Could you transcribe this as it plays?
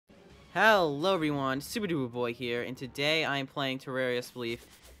Hello everyone, Super Duper Boy here, and today I am playing Terraria Spleef.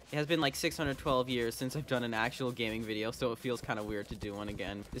 It has been like 612 years since I've done an actual gaming video, so it feels kind of weird to do one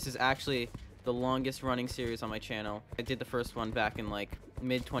again. This is actually the longest running series on my channel. I did the first one back in like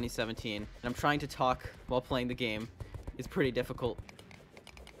mid-2017, and I'm trying to talk while playing the game. It's pretty difficult.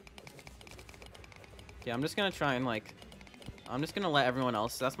 Yeah, I'm just gonna try and I'm just gonna let everyone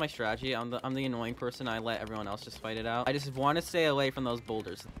else. That's my strategy. I'm the annoying person. I let everyone else just fight it out. I just want to stay away from those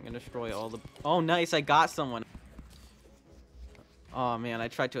boulders. I'm gonna destroy all the. Oh, nice! I got someone. Oh man, I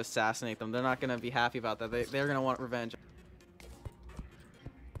tried to assassinate them. They're not gonna be happy about that. They're gonna want revenge.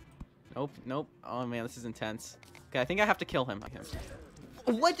 Nope, nope. Oh man, this is intense. Okay, I think I have to kill him.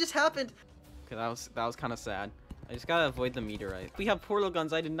 What just happened? Okay, that was kind of sad. I just gotta avoid the meteorite. We have portal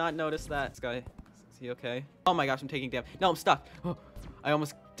guns. I did not notice that. This guy. Is he okay? Oh my gosh, I'm taking damage. No, I'm stuck. Oh, I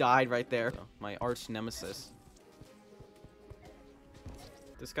almost died right there. Oh, my arch nemesis.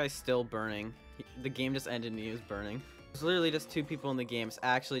 This guy's still burning. The game just ended and he was burning. There's literally just two people in the game. It's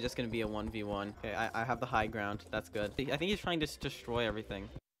actually just gonna be a 1v1. Okay, I have the high ground. That's good. I think he's trying to destroy everything.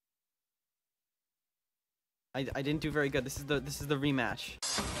 I didn't do very good. This is the rematch.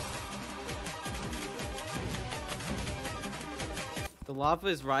 The lava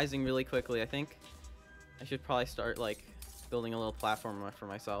is rising really quickly. I think I should probably start like building a little platform for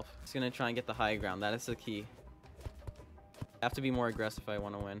myself. Just gonna try and get the high ground. That is the key. I have to be more aggressive if I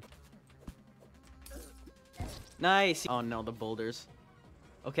want to win. Nice. Oh no, the boulders.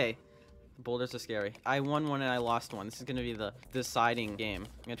 Okay, the boulders are scary. I won one and I lost one. This is gonna be the deciding game.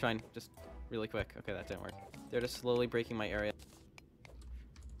 I'm gonna try and just really quick. Okay, that didn't work. They're just slowly breaking my area.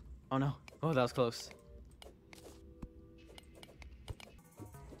 Oh no. Oh, that was close.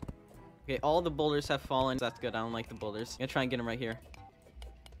 Okay, all the boulders have fallen. That's good. I don't like the boulders. I'm gonna try and get them right here.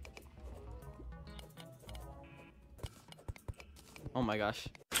 Oh my gosh.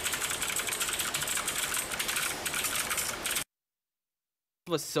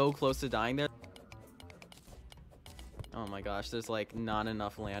 I was so close to dying there. Oh my gosh, there's like not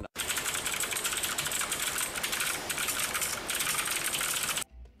enough land.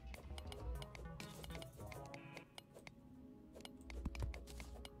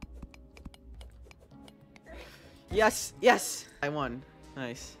 Yes, yes! I won.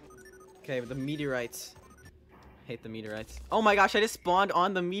 Nice. Okay, the meteorites. Hate the meteorites. Oh my gosh, I just spawned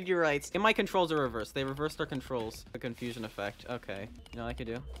on the meteorites. And my controls are reversed. They reversed their controls. The confusion effect. Okay. You know what I could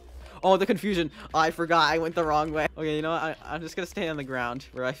do? Oh, the confusion. Oh, I forgot. I went the wrong way. Okay, you know what? I'm just gonna stay on the ground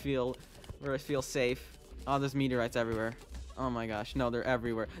where I feel safe. Oh, there's meteorites everywhere. Oh my gosh. No, they're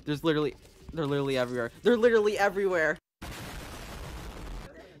everywhere. They're literally everywhere. They're literally everywhere.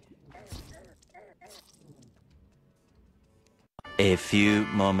 A few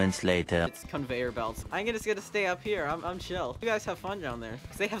moments later. It's conveyor belts. I'm just gonna stay up here. I'm chill. You guys have fun down there.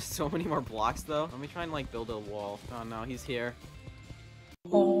 Cause they have so many more blocks though. Let me try and like build a wall. Oh no, he's here.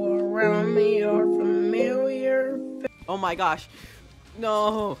 All around me are familiar. Oh my gosh.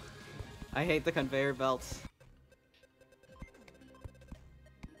 No. I hate the conveyor belts.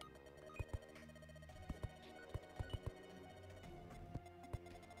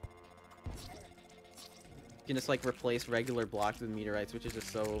 You can just like replace regular blocks with meteorites, which is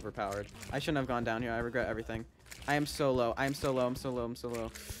just so overpowered. I shouldn't have gone down here. I regret everything. I am so low. I am so low. I'm so low. I'm so low.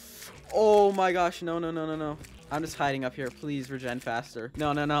 Oh my gosh. No, no, no, no, no. I'm just hiding up here. Please regen faster.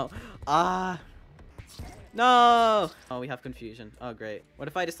 No, no, no. Ah. No. Oh, we have confusion. Oh, great. What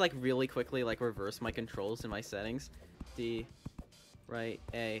if I just like really quickly like reverse my controls in my settings? D, right,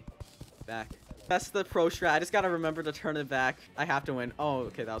 A, back. That's the pro strat. I just gotta remember to turn it back. I have to win. Oh,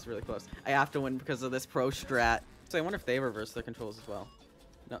 okay, that was really close. I have to win because of this pro strat. So I wonder if they reverse their controls as well.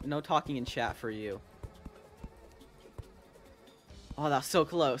 No, no talking in chat for you. Oh, that was so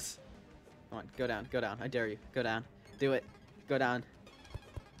close. Come on, go down, go down. I dare you. Go down. Do it. Go down.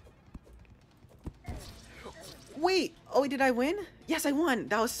 Wait! Oh, did I win? Yes, I won!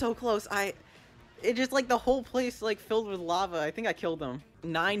 That was so close. It just like the whole place like filled with lava. I think I killed them.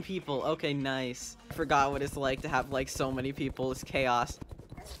 9 people. Okay, nice. I forgot what it's like to have like so many people. It's chaos.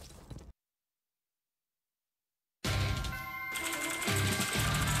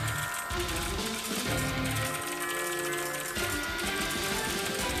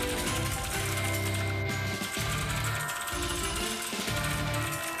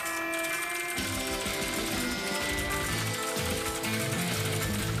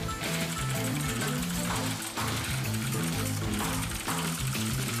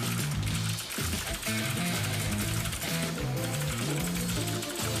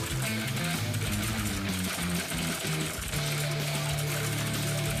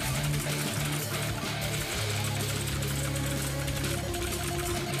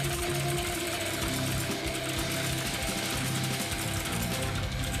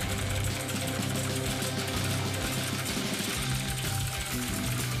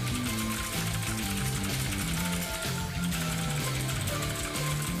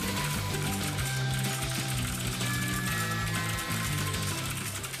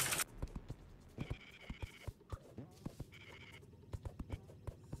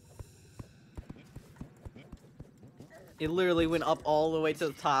 It literally went up all the way to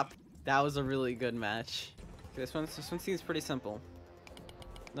the top. That was a really good match. This one seems pretty simple.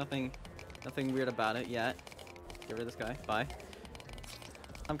 Nothing weird about it yet. Get rid of this guy. Bye.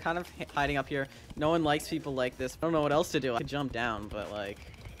 I'm kind of hiding up here. No one likes people like this. I don't know what else to do. I could jump down, but like,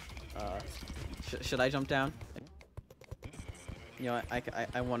 should I jump down? You know,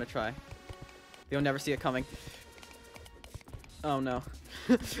 I want to try. They'll never see it coming. Oh no.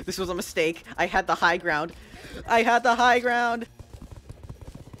 This was a mistake. I had the high ground. I had the high ground.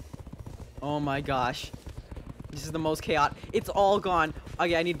 Oh my gosh. This is the most chaotic. It's all gone.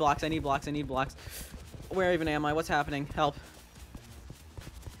 Okay, I need blocks. I need blocks. I need blocks. Where even am I? What's happening? Help.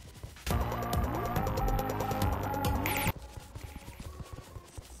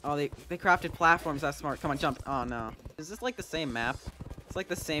 Oh, they crafted platforms. That's smart. Come on, jump. Oh no. Is this like the same map? It's like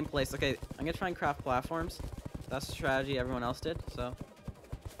the same place. Okay, I'm gonna try and craft platforms. That's the strategy everyone else did. So,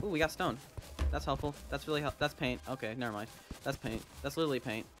 ooh, we got stone. That's helpful. That's really that's paint. Okay, never mind. That's paint. That's literally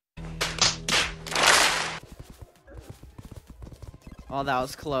paint. Oh, that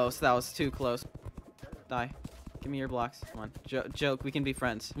was close. That was too close. Die. Give me your blocks. Come on. Joke, we can be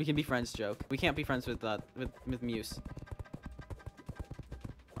friends. We can be friends, Joke. We can't be friends with Muse.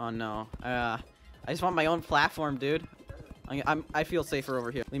 Oh no. I just want my own platform, dude. I feel safer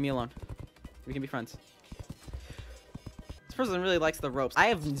over here. Leave me alone. We can be friends. This person really likes the ropes. I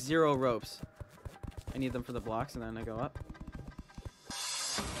have 0 ropes. I need them for the blocks, and then I go up.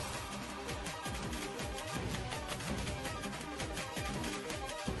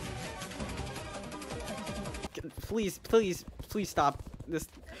 Please, please, please stop this.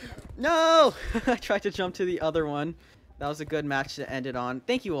 No! I tried to jump to the other one. That was a good match to end it on.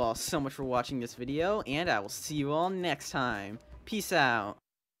 Thank you all so much for watching this video, and I will see you all next time. Peace out.